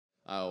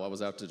I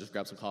was out to just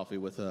grab some coffee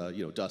with,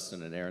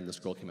 Dustin and Aaron. This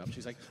girl came up.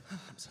 She's like,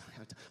 I'm sorry.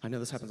 I know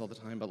this happens all the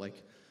time, but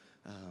like,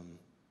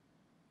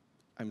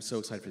 I'm so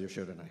excited for your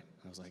show tonight.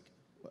 I was like,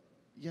 what?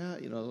 Yeah,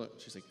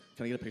 she's like,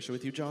 can I get a picture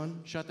with you, John?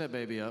 Shut that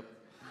baby up.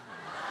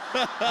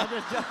 I'm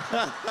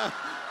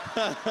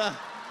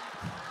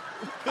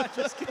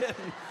just kidding.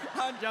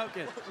 I'm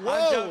joking. Whoa,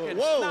 I'm joking.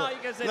 whoa. No, you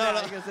can sit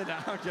down. You can sit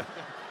down. I'm joking.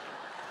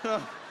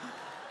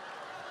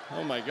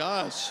 Oh my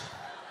gosh.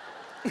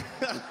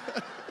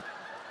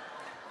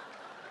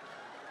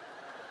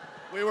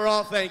 We were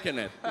all thinking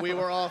it. We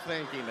were all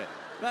thinking it.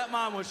 That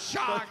mom was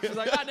shocked. She's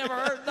like, I never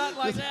heard nothing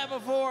like that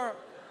before.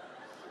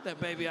 Get that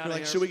baby out of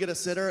here. Should we get a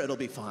sitter? It'll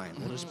be fine.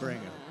 We'll just bring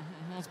him.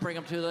 Let's bring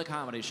him to the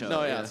comedy show.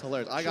 No, yeah, it's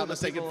hilarious. I got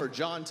mistaken people... for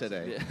John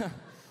today. Yeah.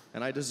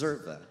 And I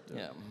deserve that.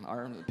 Yeah,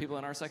 our people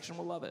in our section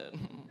will love it.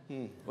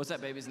 What's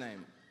that baby's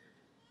name?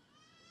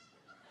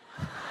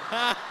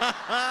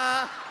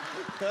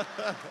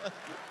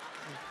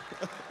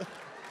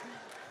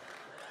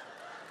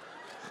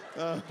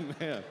 Oh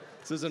man,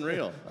 this isn't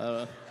real.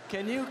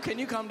 Can you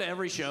come to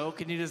every show?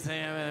 Can you just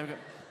say,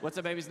 what's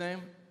the baby's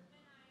name?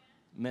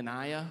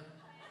 Minaya?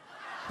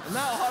 No,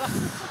 hold on.